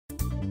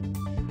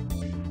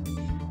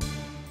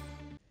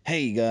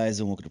Hey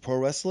guys, and welcome to Pro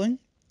Wrestling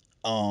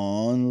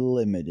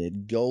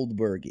Unlimited.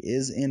 Goldberg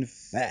is in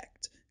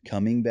fact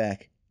coming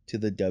back to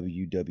the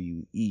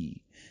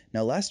WWE.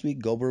 Now, last week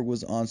Goldberg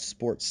was on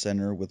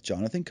Sportscenter with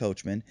Jonathan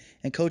Coachman,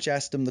 and Coach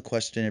asked him the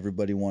question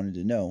everybody wanted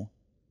to know: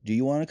 do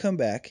you want to come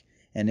back?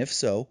 And if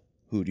so,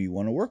 who do you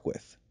want to work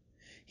with?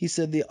 He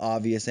said the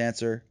obvious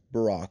answer: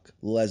 Brock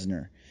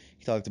Lesnar.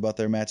 He talked about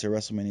their match at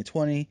WrestleMania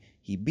 20.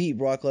 He beat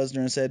Brock Lesnar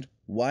and said,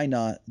 why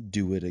not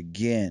do it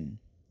again?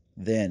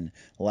 Then,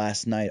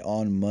 last night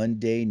on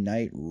Monday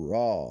Night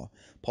Raw,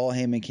 Paul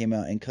Heyman came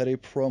out and cut a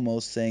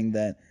promo saying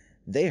that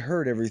they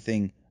heard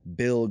everything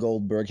Bill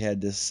Goldberg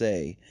had to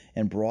say,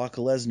 and Brock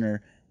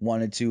Lesnar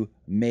wanted to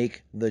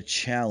make the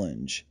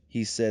challenge.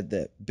 He said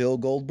that Bill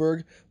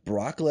Goldberg,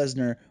 Brock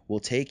Lesnar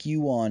will take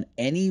you on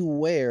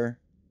anywhere,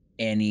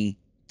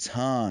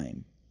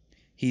 anytime.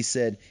 He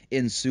said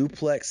in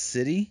Suplex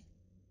City,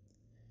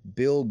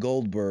 Bill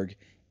Goldberg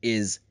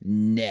is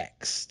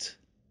next.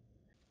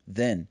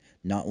 Then,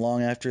 not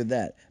long after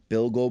that,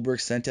 Bill Goldberg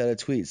sent out a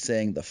tweet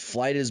saying the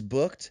flight is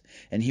booked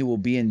and he will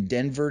be in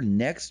Denver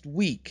next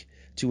week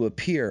to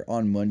appear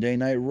on Monday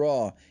Night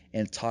Raw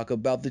and talk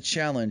about the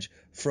challenge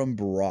from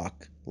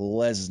Brock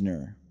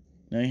Lesnar.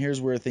 Now,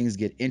 here's where things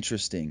get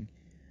interesting.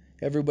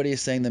 Everybody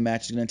is saying the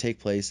match is going to take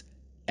place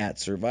at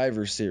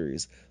Survivor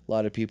Series. A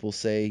lot of people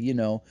say,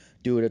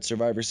 do it at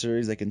Survivor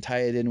Series. They can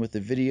tie it in with the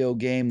video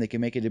game. They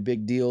can make it a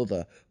big deal.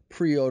 The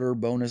pre-order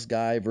bonus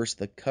guy versus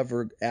the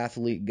cover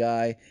athlete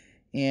guy.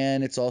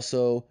 And it's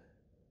also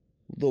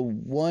the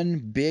one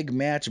big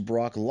match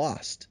Brock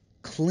lost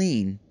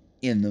clean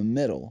in the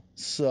middle.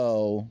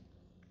 So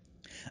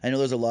I know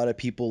there's a lot of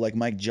people like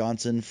Mike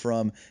Johnson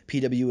from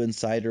PWU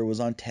Insider was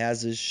on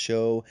Taz's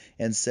show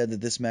and said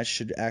that this match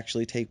should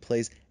actually take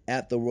place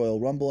at the Royal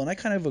Rumble, and I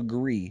kind of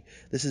agree.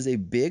 This is a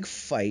big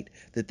fight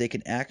that they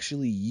can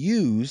actually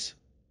use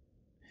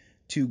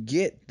to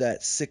get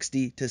that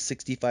 60 to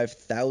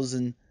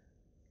 65,000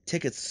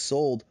 tickets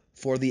sold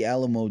for the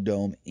Alamo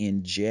Dome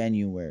in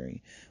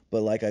January.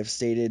 But like I've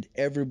stated,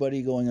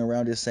 everybody going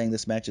around is saying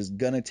this match is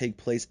going to take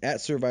place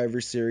at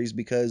Survivor Series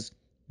because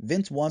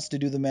Vince wants to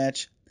do the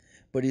match,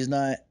 but it's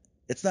not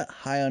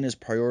high on his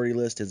priority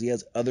list as he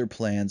has other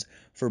plans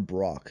for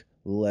Brock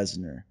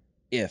Lesnar.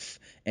 If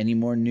any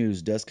more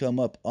news does come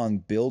up on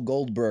Bill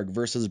Goldberg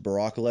versus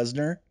Brock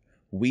Lesnar,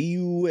 we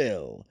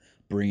will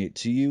bring it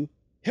to you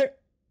here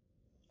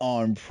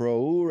on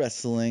Pro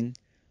Wrestling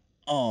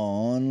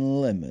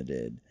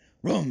Unlimited.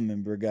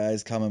 Remember,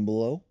 guys, comment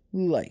below,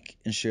 like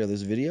and share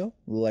this video,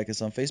 like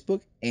us on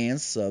Facebook, and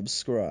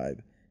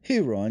subscribe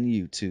here on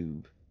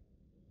YouTube.